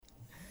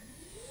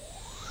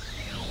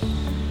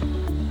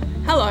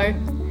Hello,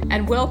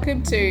 and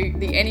welcome to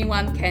the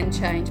Anyone Can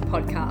Change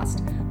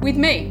podcast with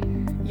me,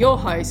 your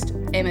host,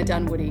 Emma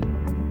Dunwoody.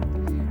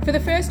 For the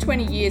first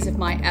 20 years of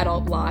my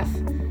adult life,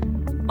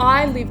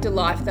 I lived a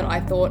life that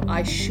I thought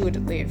I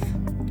should live.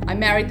 I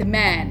married the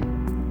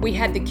man, we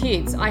had the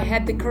kids, I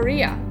had the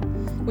career,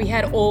 we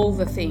had all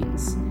the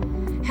things.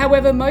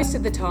 However, most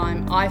of the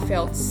time I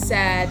felt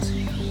sad,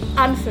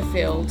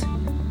 unfulfilled,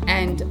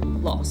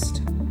 and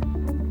lost.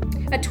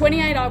 At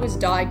 28, I was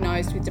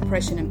diagnosed with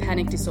depression and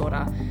panic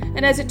disorder,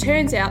 and as it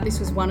turns out, this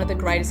was one of the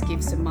greatest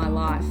gifts of my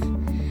life,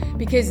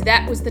 because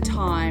that was the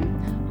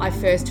time I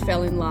first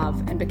fell in love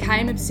and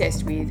became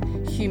obsessed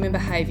with human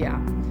behaviour.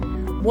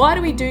 Why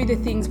do we do the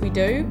things we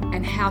do,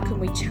 and how can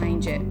we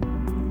change it?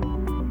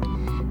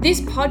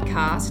 This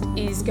podcast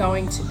is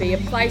going to be a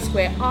place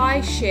where I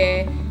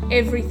share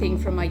everything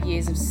from my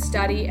years of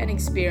study and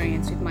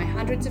experience with my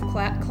hundreds of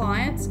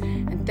clients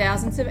and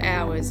thousands of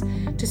hours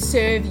to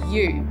serve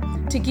you,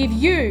 to give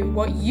you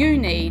what you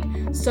need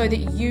so that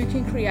you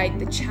can create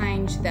the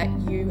change that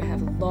you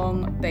have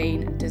long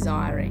been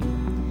desiring.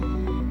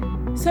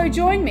 So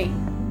join me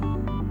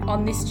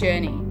on this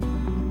journey,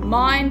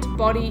 mind,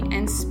 body,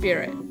 and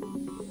spirit,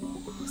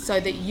 so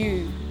that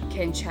you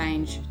can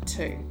change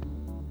too.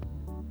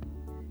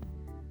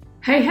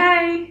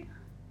 Hey,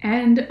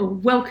 and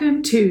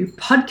welcome to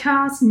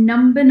podcast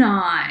number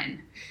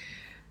 9.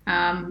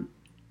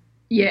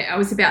 I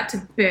was about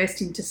to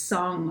burst into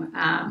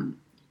song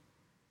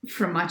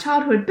from my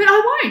childhood, but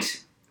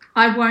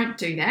I won't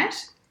do that.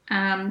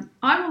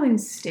 I will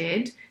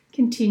instead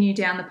continue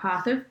down the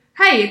path of,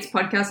 hey, it's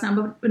podcast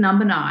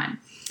number 9.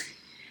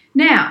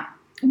 Now,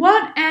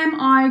 what am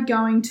I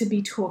going to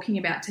be talking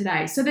about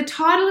today? So the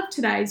title of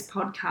today's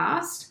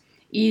podcast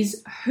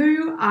is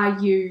Who Are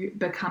You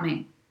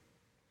Becoming?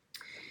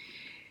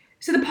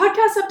 So the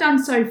podcasts I've done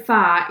so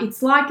far,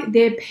 it's like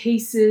they're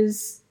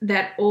pieces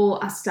that all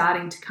are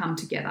starting to come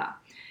together.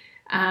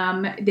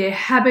 They're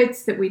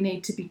habits that we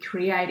need to be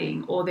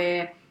creating, or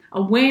they're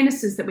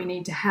awarenesses that we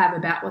need to have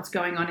about what's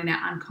going on in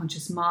our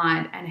unconscious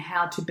mind and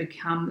how to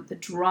become the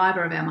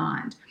driver of our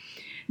mind.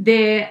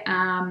 They're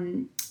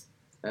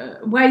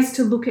ways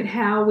to look at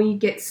how we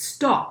get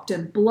stopped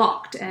and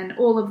blocked and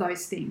all of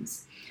those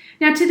things.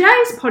 Now,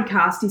 today's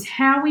podcast is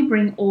how we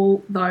bring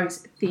all those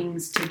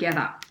things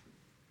together.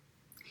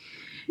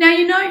 Now,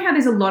 you know how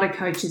there's a lot of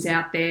coaches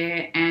out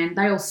there and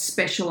they all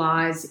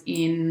specialise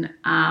in,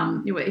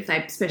 if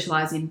they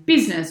specialise in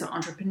business or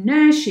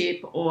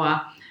entrepreneurship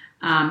or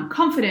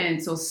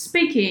confidence or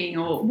speaking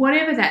or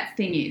whatever that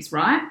thing is,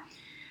 right?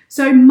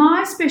 So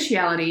my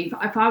speciality,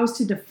 if I was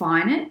to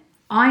define it,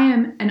 I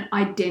am an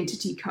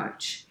identity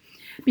coach,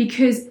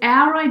 because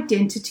our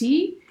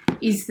identity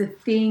is the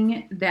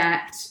thing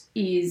that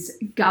is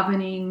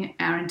governing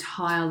our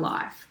entire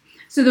life.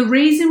 So the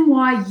reason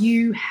why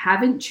you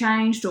haven't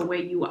changed or where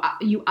you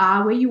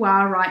are where you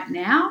are right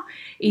now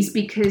is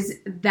because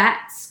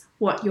that's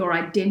what your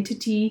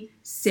identity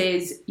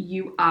says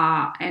you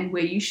are and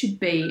where you should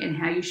be and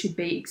how you should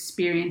be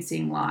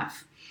experiencing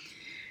life.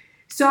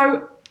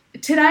 So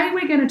today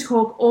we're going to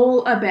talk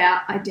all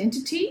about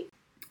identity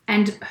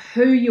and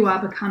who you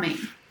are becoming.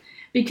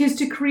 Because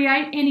to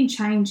create any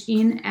change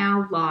in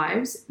our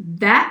lives,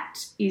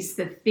 that is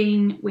the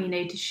thing we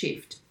need to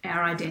shift,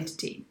 our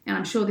identity. And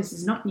I'm sure this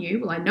is not new.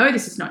 Well, I know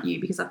this is not new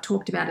because I've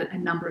talked about it a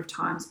number of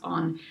times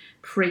on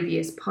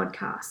previous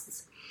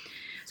podcasts.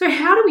 So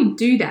how do we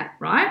do that,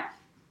 right?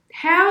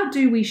 How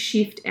do we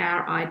shift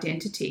our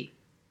identity?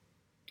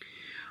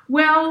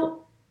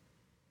 Well,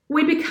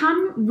 we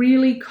become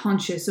really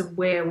conscious of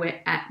where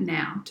we're at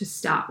now to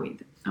start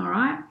with, all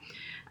right?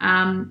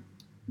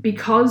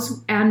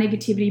 Because our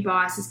negativity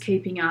bias is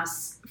keeping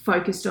us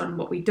focused on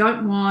what we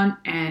don't want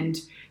and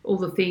all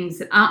the things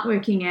that aren't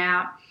working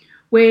out,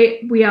 where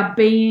we are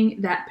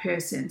being that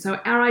person. So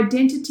our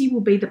identity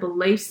will be the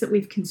beliefs that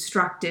we've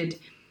constructed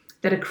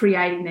that are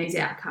creating these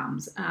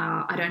outcomes.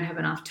 I don't have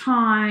enough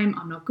time.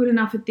 I'm not good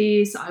enough at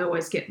this. I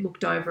always get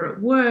looked over at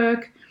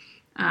work.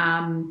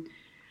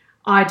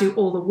 I do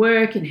all the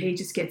work and he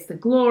just gets the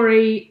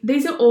glory.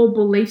 These are all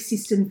belief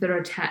systems that are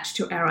attached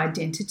to our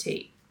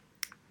identity.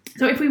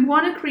 So if we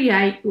want to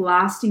create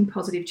lasting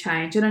positive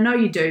change, and I know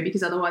you do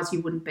because otherwise you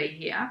wouldn't be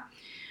here,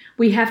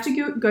 we have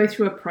to go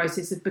through a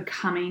process of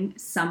becoming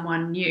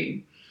someone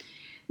new.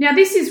 Now,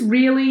 this is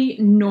really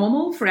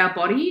normal for our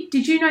body.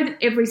 Did you know that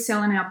every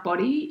cell in our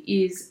body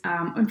is,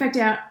 in fact,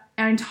 our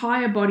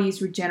entire body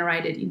is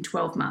regenerated in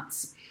 12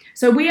 months.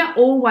 So we are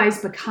always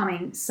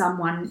becoming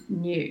someone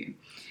new.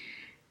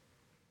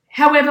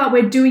 However,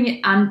 we're doing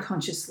it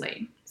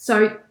unconsciously.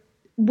 So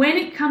when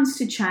it comes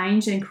to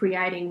change and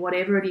creating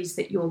whatever it is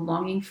that you're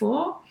longing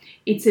for,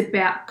 it's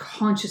about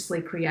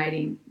consciously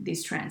creating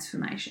this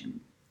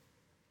transformation.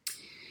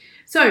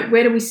 So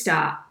where do we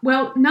start?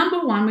 Well, number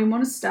one, we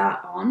want to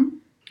start on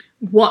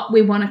what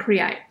we want to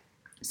create.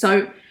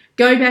 So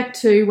go back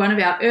to one of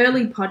our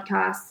early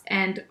podcasts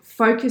and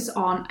focus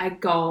on a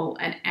goal,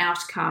 an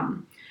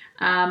outcome.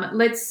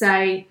 Let's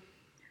say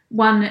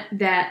one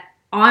that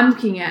I'm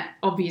looking at,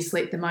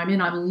 obviously at the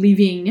moment, I'm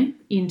living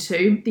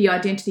into the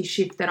identity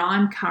shift that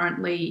I'm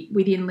currently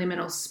within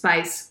Liminal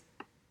Space,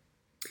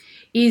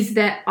 is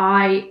that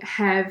I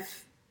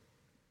have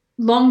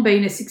long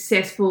been a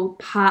successful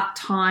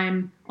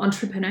part-time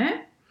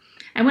entrepreneur.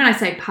 And when I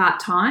say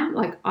part-time,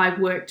 like I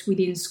worked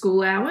within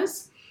school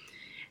hours.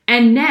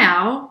 And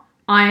now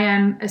I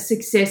am a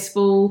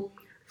successful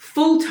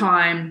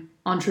full-time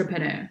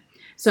entrepreneur.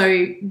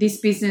 So this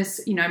business,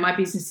 my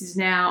business is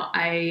now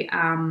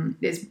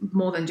there's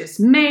more than just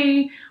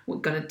me.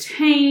 We've got a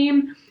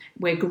team,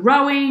 we're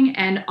growing,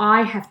 and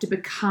I have to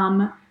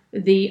become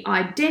the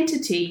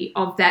identity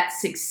of that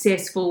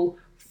successful,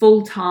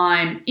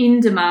 full-time,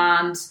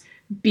 in-demand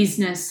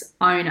business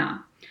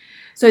owner.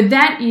 So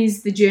that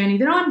is the journey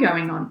that I'm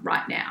going on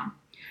right now.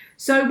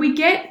 So we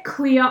get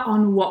clear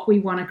on what we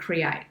want to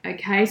create,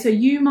 okay? So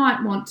you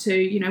might want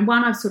to,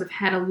 one I've sort of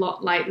had a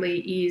lot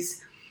lately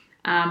is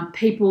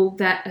people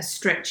that are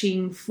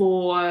stretching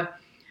for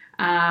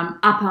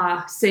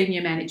upper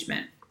senior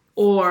management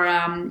or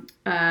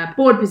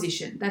board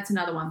position. That's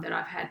another one that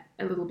I've had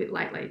a little bit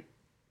lately.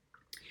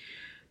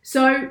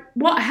 So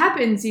what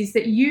happens is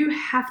that you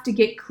have to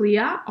get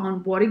clear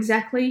on what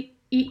exactly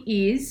it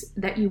is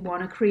that you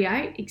want to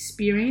create,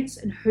 experience,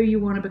 and who you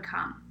want to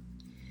become.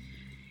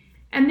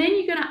 And then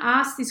you're going to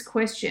ask this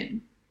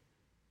question.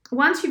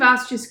 Once you've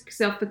asked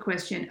yourself the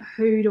question,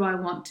 who do I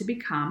want to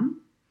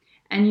become?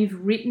 And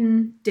you've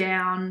written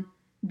down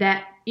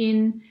that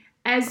in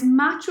as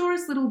much or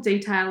as little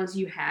detail as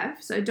you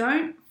have, so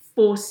don't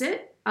force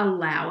it,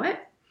 allow it.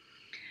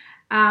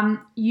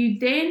 You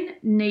then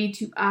need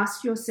to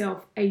ask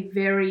yourself a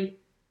very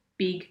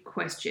big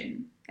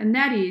question, and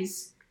that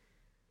is,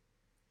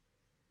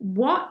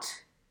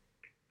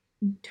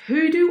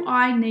 who do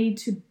I need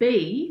to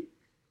be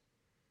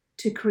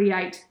to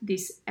create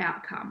this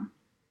outcome?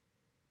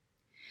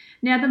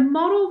 Now, the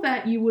model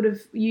that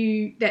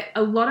that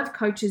a lot of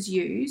coaches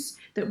use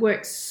that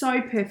works so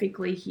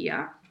perfectly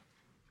here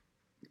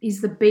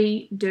is the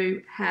be,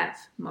 do, have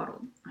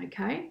model,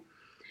 okay?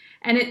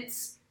 And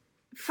it's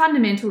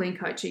fundamental in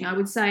coaching. I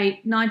would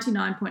say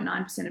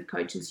 99.9% of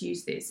coaches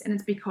use this, and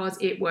it's because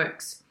it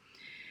works.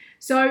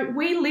 So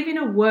we live in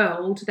a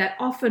world that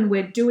often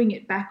we're doing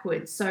it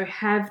backwards. So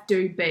have,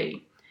 do,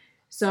 be.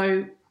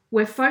 So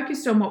we're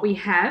focused on what we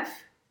have.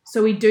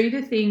 So we do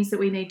the things that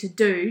we need to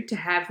do to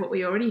have what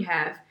we already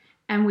have,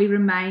 and we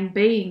remain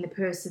being the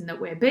person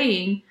that we're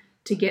being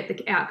to get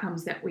the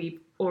outcomes that we've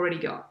already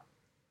got.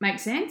 Make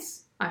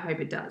sense? I hope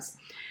it does.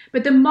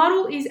 But the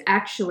model is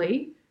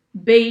actually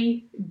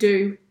be,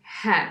 do,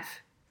 have.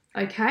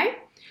 Okay?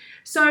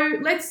 So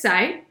let's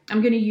say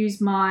I'm going to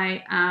use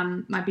my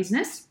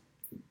business.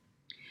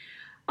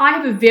 I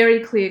have a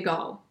very clear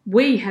goal.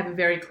 We have a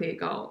very clear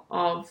goal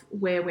of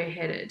where we're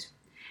headed.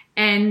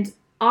 And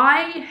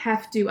I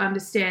have to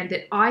understand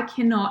that I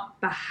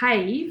cannot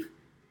behave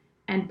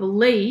and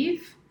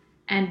believe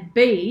and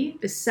be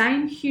the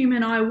same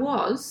human I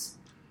was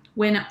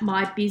when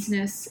my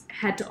business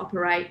had to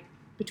operate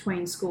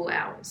between school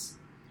hours.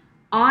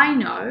 I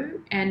know,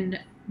 and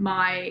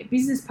my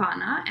business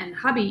partner and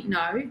hubby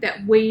know,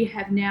 that we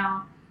have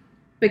now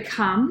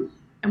become,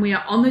 and we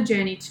are on the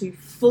journey to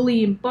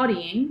fully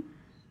embodying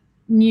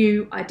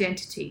new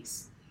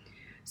identities.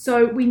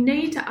 So we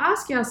need to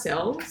ask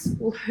ourselves,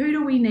 well, who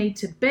do we need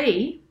to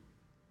be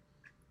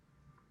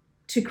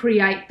to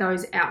create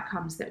those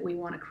outcomes that we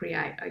want to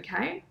create,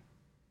 okay?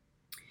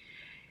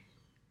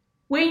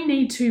 We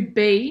need to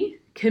be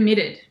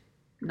committed,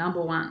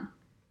 number one.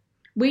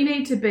 We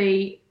need to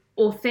be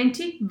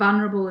authentic,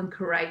 vulnerable, and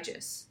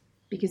courageous,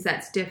 because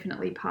that's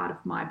definitely part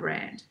of my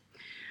brand.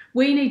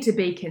 We need to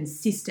be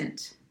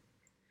consistent.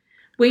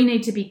 We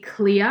need to be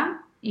clear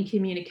in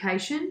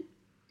communication.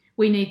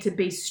 We need to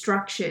be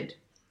structured.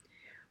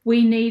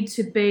 We need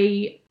to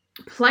be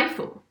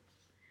playful.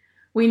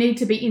 We need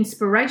to be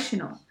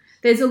inspirational.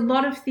 There's a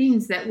lot of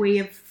things that we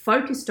have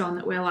focused on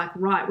that we're like,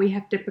 right, we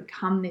have to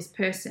become this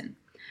person.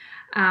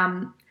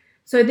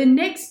 So the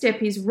next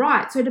step is,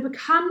 right, so to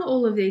become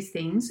all of these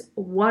things,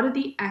 what are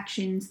the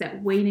actions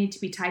that we need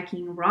to be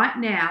taking right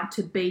now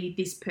to be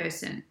this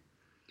person?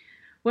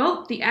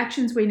 Well, the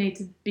actions we need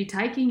to be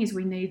taking is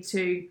we need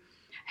to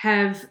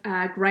have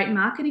a great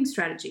marketing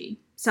strategy,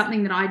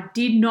 something that I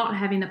did not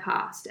have in the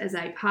past. As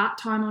a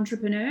part-time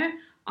entrepreneur,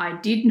 I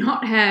did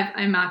not have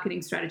a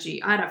marketing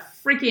strategy. I had a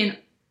freaking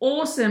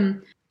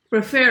awesome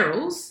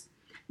referrals.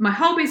 My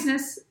whole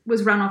business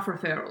was run off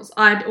referrals.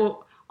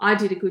 I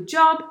did a good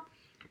job.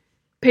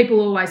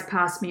 People always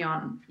passed me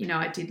on.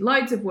 I did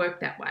loads of work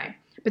that way.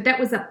 But that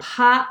was a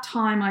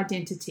part-time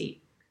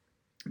identity.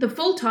 The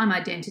full-time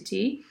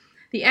identity,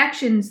 the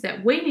actions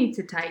that we need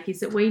to take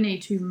is that we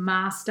need to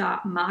master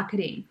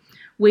marketing.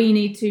 We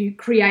need to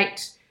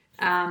create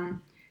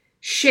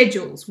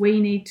schedules.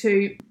 We need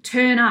to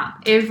turn up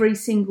every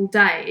single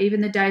day,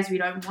 even the days we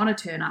don't want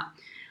to turn up.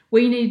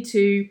 We need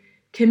to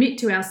commit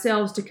to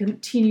ourselves to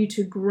continue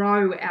to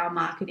grow our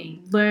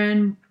marketing,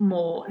 learn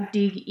more,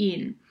 dig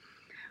in.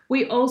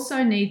 We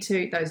also need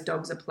to, those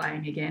dogs are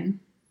playing again,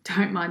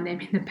 don't mind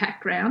them in the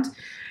background.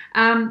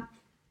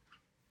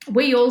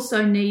 We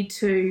also need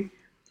to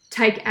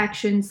take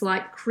actions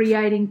like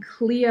creating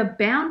clear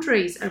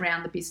boundaries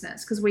around the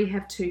business because we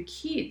have 2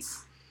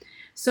 kids.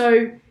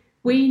 So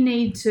we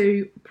need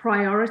to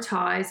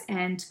prioritize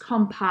and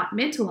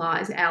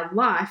compartmentalize our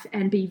life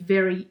and be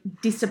very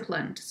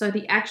disciplined. So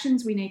the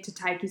actions we need to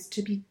take is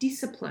to be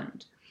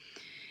disciplined.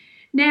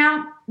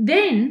 Now,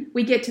 then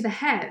we get to the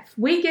have.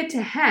 We get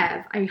to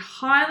have a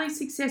highly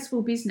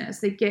successful business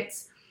that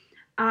gets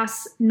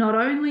us not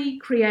only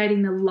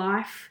creating the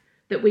life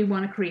that we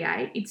want to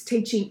create, it's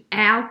teaching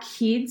our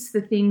kids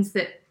the things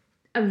that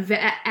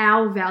are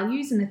our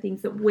values and the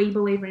things that we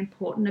believe are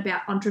important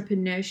about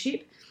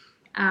entrepreneurship,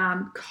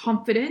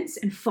 confidence,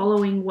 and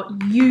following what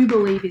you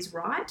believe is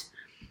right.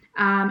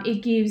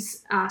 It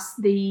gives us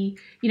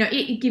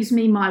it gives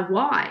me my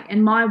why,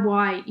 and my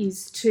why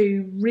is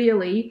to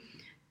really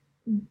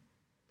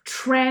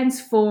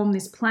transform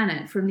this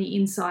planet from the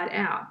inside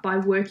out by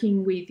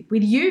working with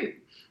you,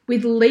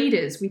 with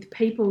leaders, with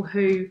people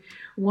who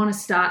want to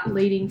start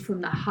leading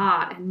from the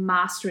heart and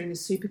mastering the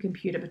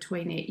supercomputer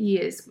between their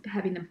ears,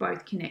 having them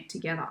both connect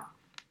together.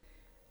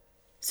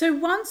 So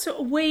once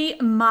we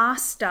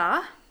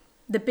master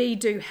the be,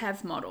 do,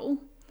 have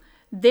model,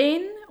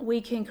 then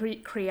we can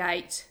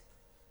create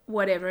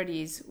whatever it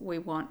is we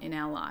want in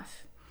our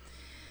life.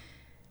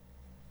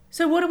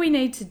 So what do we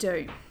need to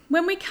do?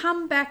 When we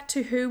come back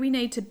to who we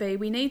need to be,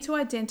 we need to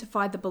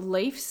identify the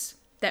beliefs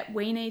that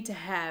we need to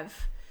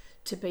have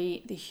to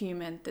be the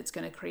human that's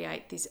going to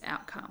create this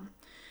outcome.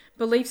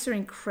 Beliefs are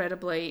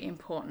incredibly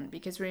important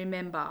because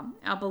remember,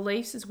 our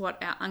beliefs is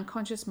what our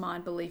unconscious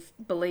mind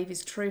believe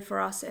is true for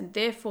us, and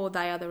therefore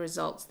they are the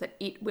results that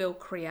it will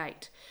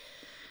create.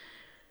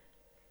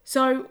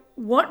 So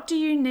what do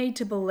you need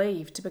to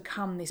believe to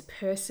become this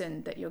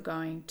person that you're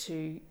going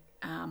to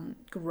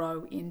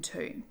grow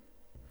into?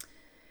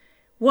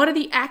 What are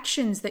the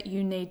actions that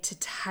you need to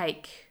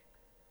take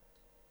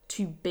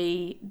to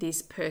be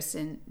this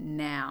person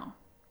now?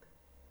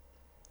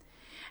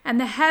 And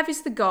the have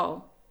is the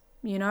goal.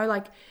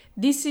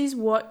 This is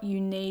what you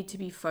need to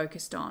be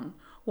focused on.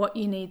 What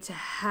you need to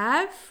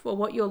have, or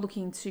what you're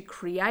looking to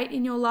create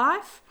in your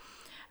life,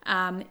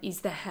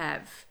 is the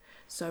have.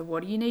 So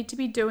what do you need to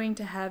be doing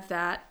to have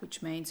that,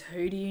 which means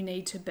who do you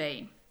need to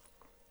be?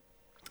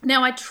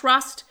 Now, I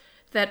trust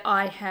that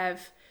I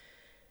have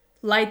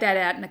laid that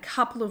out in a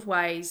couple of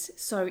ways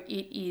so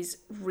it is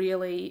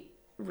really,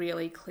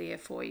 really clear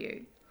for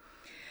you.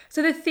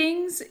 So the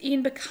things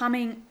in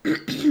becoming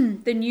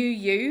the new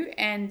you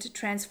and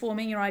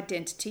transforming your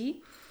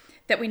identity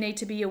that we need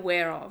to be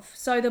aware of.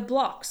 So the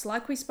blocks,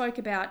 like we spoke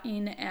about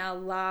in our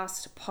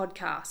last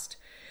podcast,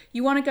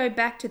 you want to go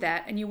back to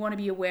that and you want to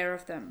be aware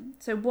of them.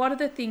 So what are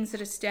the things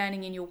that are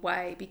standing in your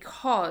way?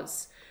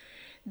 Because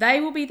they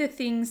will be the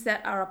things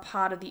that are a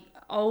part of the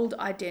old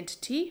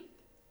identity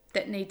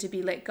that need to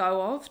be let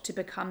go of to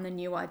become the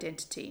new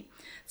identity.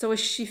 So a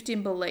shift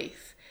in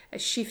belief, a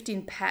shift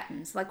in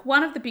patterns. Like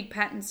one of the big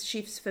patterns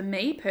shifts for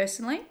me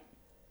personally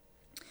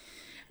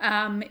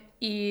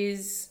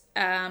is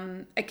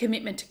a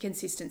commitment to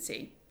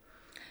consistency.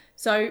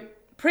 So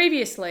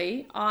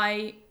previously,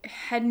 I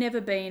had never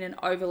been an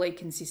overly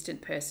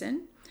consistent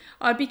person.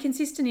 I'd be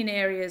consistent in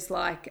areas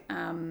like,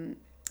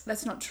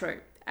 that's not true.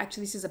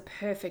 Actually, this is a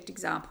perfect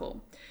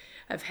example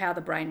of how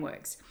the brain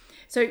works.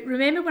 So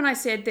remember when I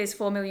said there's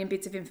 4 million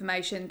bits of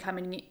information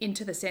coming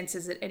into the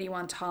senses at any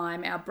one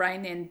time, our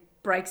brain then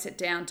breaks it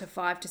down to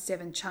 5 to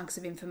 7 chunks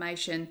of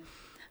information,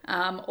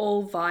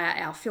 all via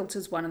our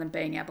filters, one of them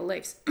being our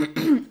beliefs.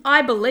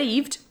 I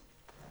believed,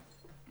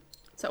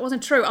 so it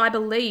wasn't true, I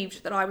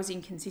believed that I was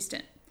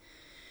inconsistent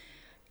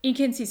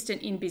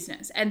in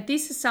business. And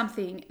this is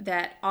something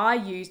that I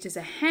used as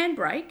a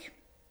handbrake,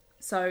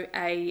 so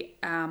a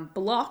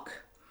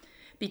block,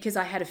 because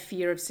I had a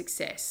fear of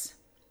success.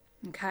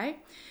 Okay,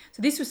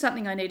 so this was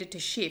something I needed to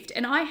shift,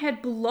 and I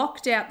had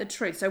blocked out the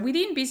truth. So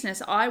within business,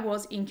 I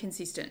was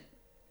inconsistent.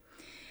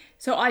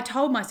 So I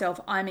told myself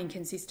I'm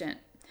inconsistent.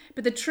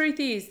 But the truth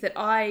is that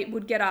I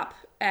would get up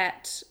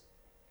at,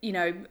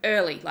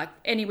 early, like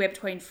anywhere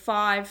between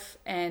 5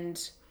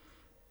 and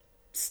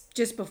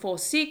just before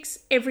 6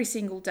 every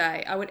single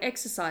day. I would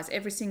exercise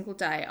every single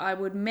day. I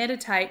would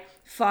meditate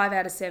 5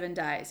 out of 7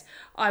 days.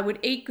 I would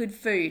eat good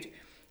food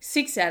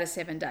 6 out of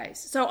 7 days.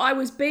 So I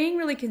was being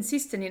really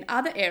consistent in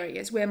other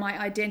areas where my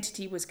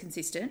identity was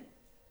consistent.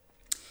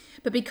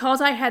 But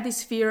because I had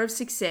this fear of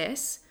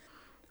success,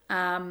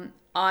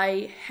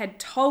 I had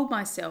told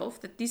myself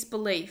that this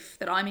belief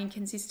that I'm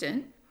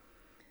inconsistent,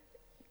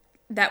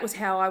 that was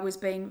how I was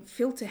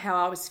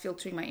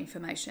filtering my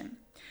information.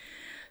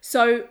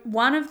 So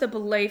one of the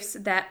beliefs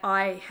that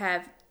I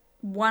have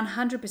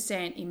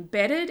 100%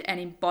 embedded and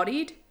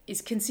embodied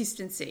is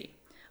consistency.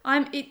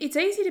 It's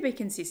easy to be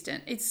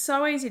consistent. It's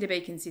so easy to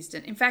be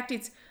consistent. In fact,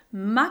 it's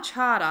much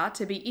harder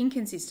to be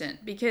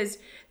inconsistent because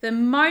the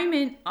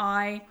moment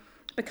I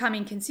become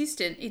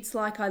inconsistent, it's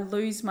like I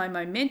lose my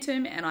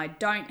momentum and I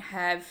don't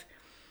have,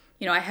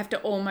 I have to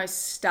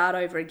almost start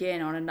over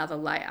again on another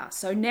layer.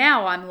 So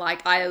now I'm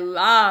like, I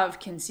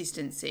love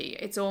consistency.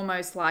 It's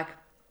almost like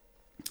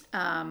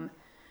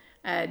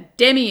a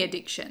demi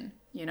addiction,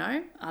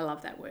 I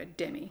love that word,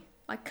 demi,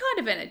 like kind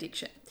of an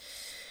addiction.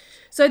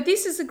 So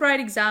this is a great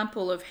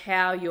example of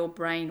how your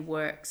brain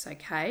works,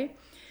 okay?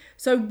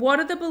 So what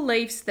are the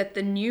beliefs that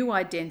the new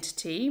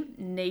identity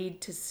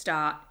need to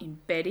start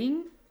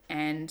embedding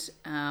and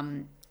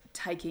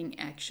taking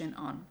action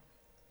on?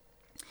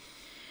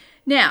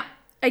 Now,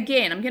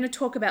 again, I'm going to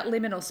talk about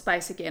liminal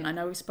space again. I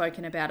know we've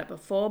spoken about it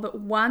before, but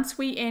once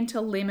we enter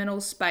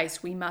liminal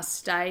space, we must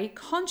stay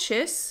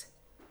conscious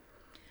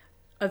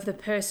of the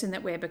person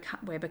that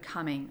we're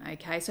becoming,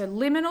 okay? So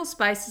liminal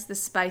space is the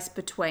space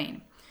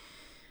between.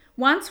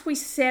 Once we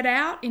set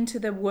out into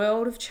the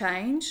world of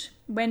change,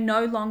 we're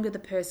no longer the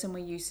person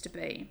we used to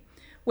be.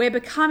 We're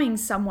becoming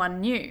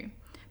someone new,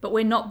 but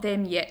we're not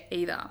them yet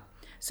either.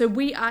 So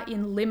we are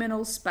in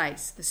liminal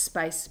space, the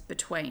space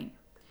between.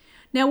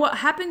 Now, what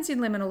happens in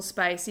liminal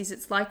space is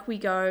it's like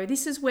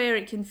this is where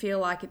it can feel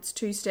like it's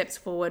 2 steps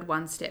forward,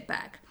 1 step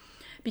back.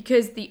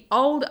 Because the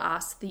old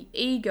us, the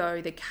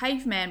ego, the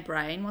caveman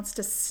brain wants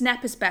to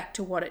snap us back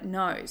to what it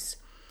knows.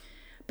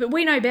 But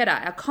we know better.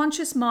 Our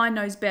conscious mind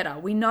knows better.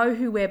 We know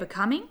who we're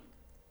becoming.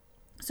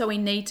 So we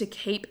need to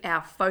keep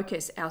our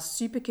focus, our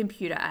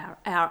supercomputer,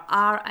 our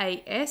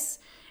RAS,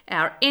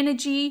 our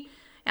energy,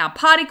 our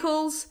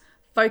particles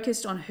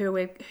focused on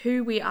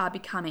who we are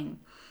becoming.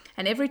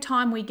 And every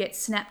time we get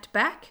snapped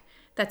back,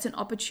 that's an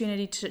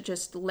opportunity to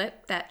just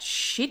let that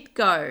shit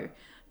go.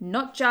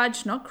 Not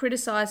judge, not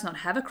criticize, not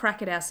have a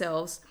crack at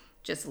ourselves.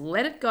 Just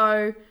let it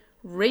go,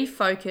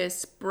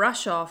 refocus,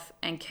 brush off,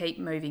 and keep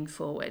moving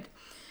forward.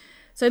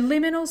 So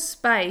liminal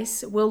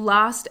space will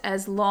last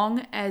as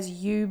long as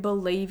you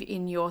believe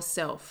in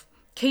yourself.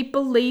 Keep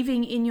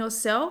believing in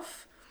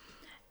yourself,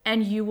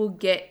 and you will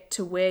get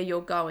to where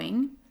you're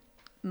going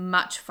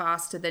much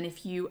faster than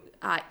if you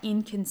are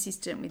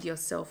inconsistent with your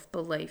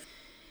self-belief.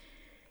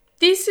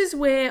 This is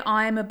where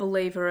I am a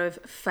believer of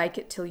fake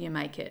it till you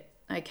make it.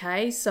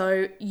 Okay,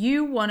 so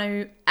you want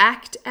to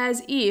act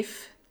as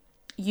if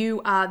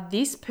you are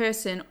this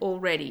person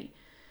already.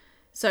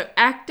 So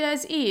act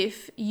as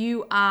if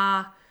you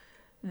are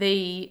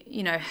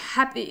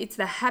it's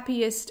the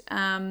happiest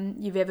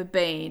you've ever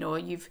been, or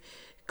you've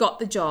got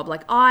the job.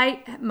 Like,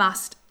 I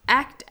must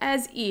act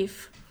as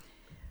if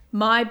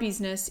my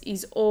business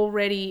is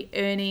already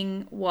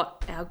earning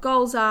what our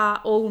goals are,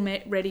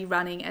 already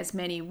running as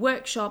many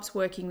workshops,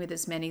 working with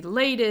as many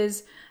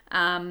leaders,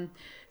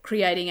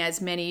 creating as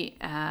many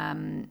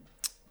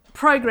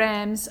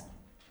programs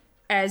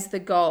as the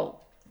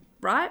goal,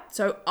 right?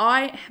 So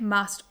I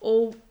must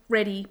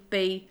already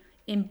be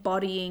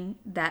embodying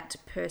that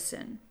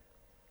person.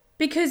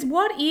 Because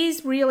what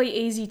is really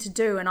easy to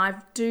do, and I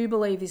do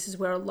believe this is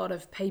where a lot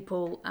of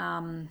people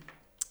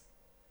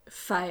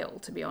fail,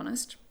 to be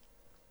honest,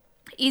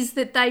 is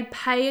that they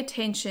pay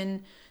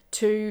attention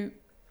to,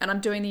 and I'm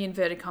doing the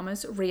inverted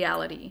commas,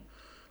 reality.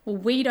 Well,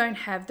 we don't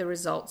have the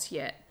results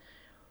yet.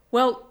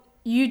 Well,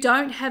 you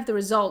don't have the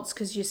results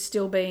because you're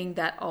still being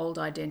that old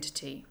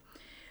identity.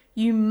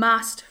 You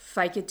must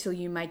fake it till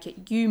you make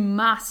it. You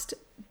must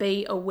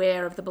be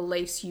aware of the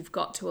beliefs you've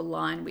got to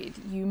align with.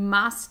 You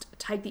must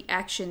take the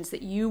actions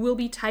that you will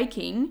be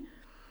taking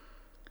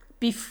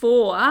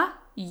before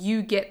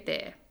you get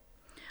there.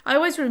 I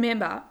always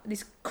remember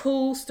this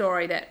cool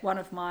story that one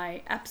of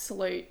my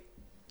absolute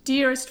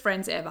dearest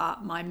friends ever,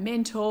 my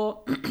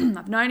mentor,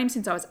 I've known him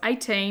since I was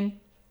 18.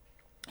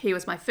 He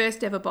was my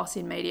first ever boss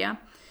in media.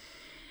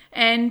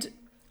 And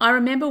I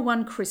remember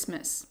one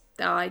Christmas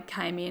that I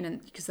came in,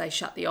 and because they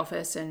shut the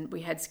office and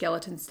we had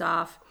skeleton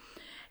staff,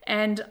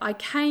 and I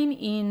came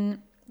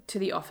in to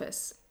the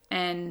office,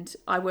 and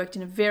I worked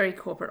in a very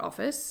corporate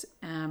office.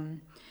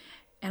 And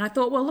I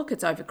thought, well, look,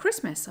 it's over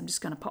Christmas. I'm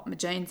just going to pop my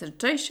jeans and a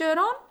t-shirt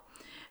on.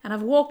 And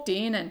I've walked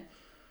in, and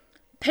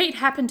Pete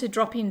happened to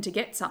drop in to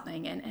get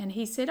something. And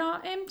he said, oh,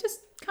 Em,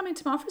 just come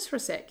into my office for a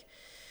sec.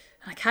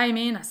 And I came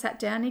in, I sat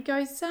down, and he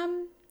goes,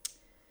 Em,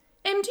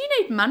 do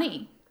you need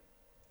money?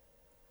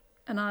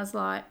 And I was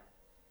like,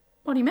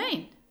 what do you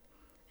mean?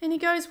 And he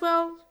goes,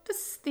 well, this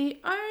is the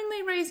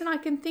only reason I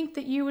can think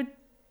that you would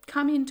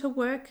come into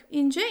work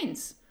in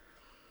jeans.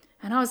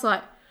 And I was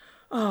like,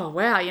 oh,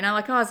 wow.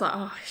 I was like,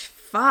 oh,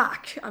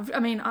 fuck.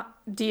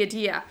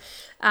 Dear.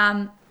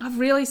 I've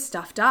really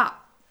stuffed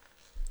up.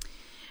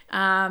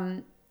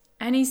 And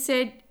he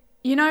said,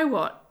 you know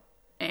what,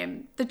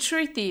 Em, the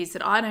truth is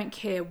that I don't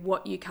care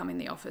what you come in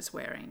the office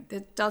wearing.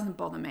 That doesn't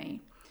bother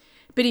me.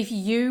 But if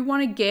you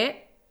want to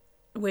get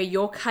where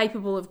you're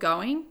capable of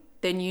going,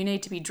 then you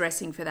need to be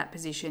dressing for that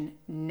position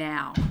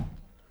now.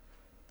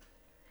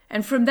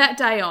 And from that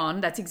day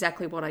on, that's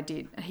exactly what I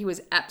did. And he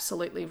was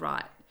absolutely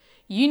right.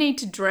 You need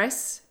to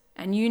dress,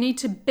 and you need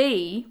to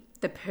be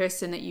the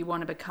person that you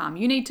want to become.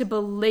 You need to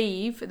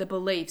believe the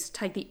beliefs,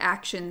 take the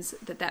actions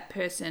that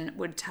person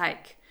would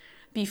take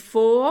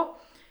before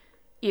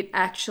it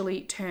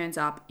actually turns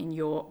up in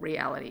your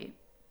reality.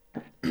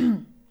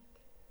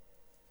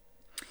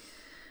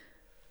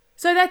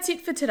 So that's it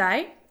for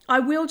today. I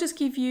will just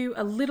give you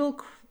a little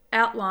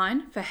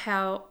outline for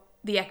how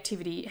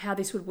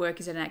this would work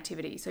as an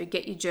activity. So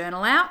get your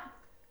journal out.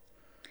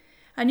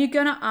 And you're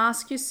going to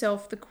ask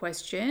yourself the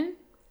question,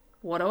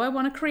 what do I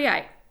want to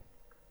create?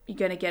 You're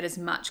going to get as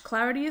much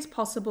clarity as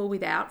possible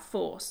without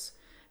force,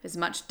 as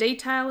much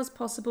detail as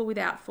possible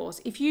without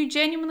force. If you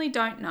genuinely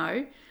don't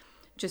know,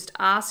 just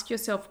ask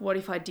yourself, what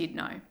if I did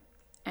know?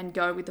 And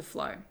go with the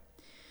flow.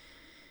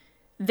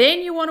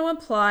 Then you want to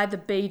apply the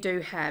be,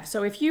 do, have.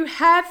 So if you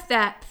have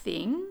that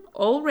thing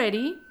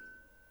already,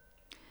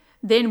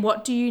 then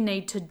what do you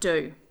need to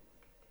do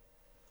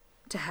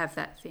to have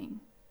that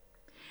thing?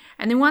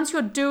 And then once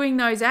you're doing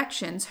those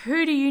actions,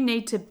 who do you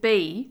need to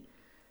be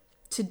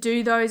to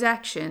do those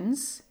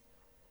actions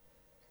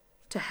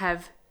to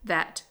have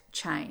that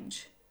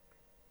change?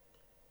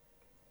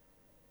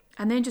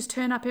 And then just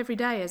turn up every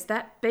day as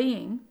that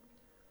being.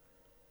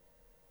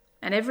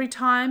 And every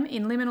time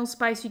in liminal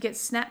space you get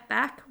snapped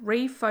back,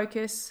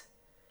 refocus,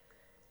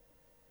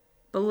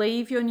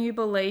 believe your new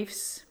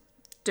beliefs,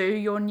 do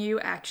your new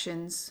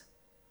actions,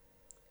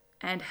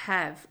 and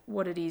have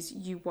what it is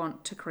you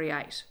want to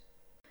create.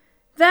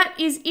 That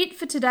is it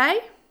for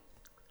today.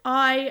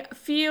 I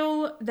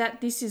feel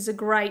that this is a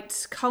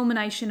great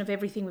culmination of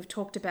everything we've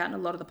talked about in a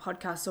lot of the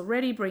podcasts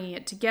already, bringing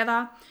it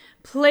together.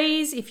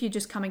 Please, if you're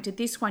just coming to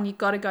this one, you've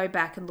got to go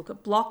back and look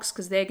at blocks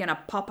because they're going to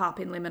pop up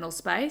in liminal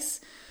space.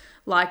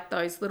 Like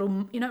those little,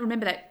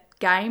 remember that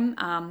game,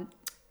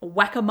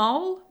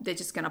 Whack-A-Mole? They're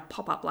just going to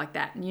pop up like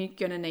that. And you're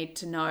going to need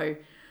to know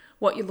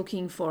what you're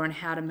looking for and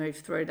how to move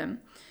through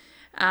them.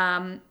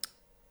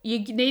 You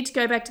need to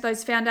go back to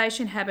those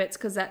foundation habits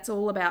because that's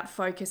all about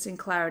focus and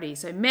clarity.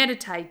 So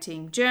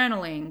meditating,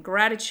 journaling,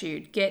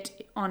 gratitude,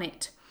 get on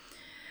it.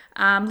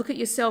 Look at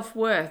your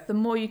self-worth. The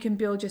more you can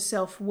build your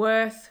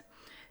self-worth,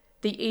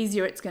 the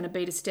easier it's going to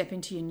be to step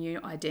into your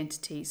new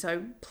identity.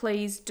 So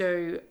please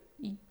do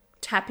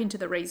tap into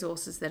the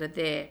resources that are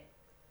there.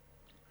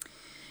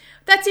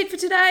 That's it for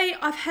today.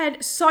 I've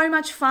had so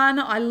much fun.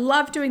 I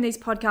love doing these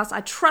podcasts.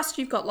 I trust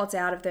you've got lots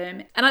out of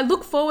them. And I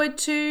look forward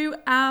to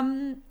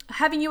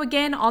having you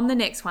again on the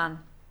next one.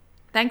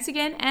 Thanks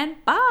again and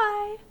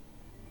bye.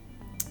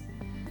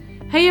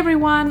 Hey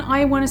everyone,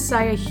 I want to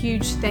say a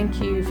huge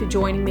thank you for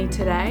joining me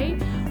today.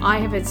 I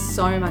have had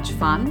so much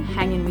fun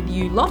hanging with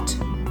you lot.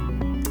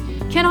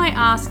 Can I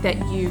ask that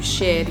you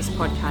share this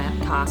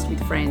podcast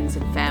with friends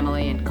and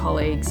family and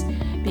colleagues,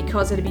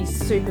 because it'd be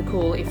super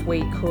cool if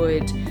we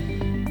could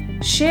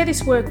share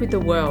this work with the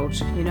world,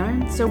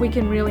 so we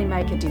can really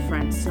make a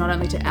difference, not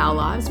only to our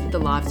lives, but the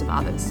lives of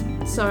others.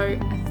 So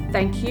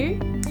thank you.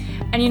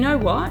 And you know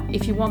what?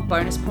 If you want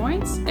bonus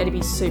points, it'd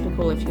be super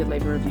cool if you could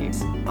leave a review.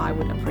 I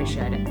would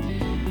appreciate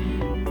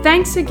it.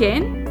 Thanks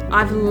again.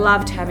 I've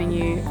loved having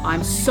you.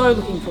 I'm so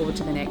looking forward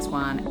to the next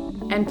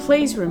one. And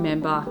please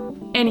remember,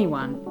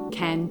 anyone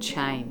can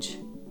change.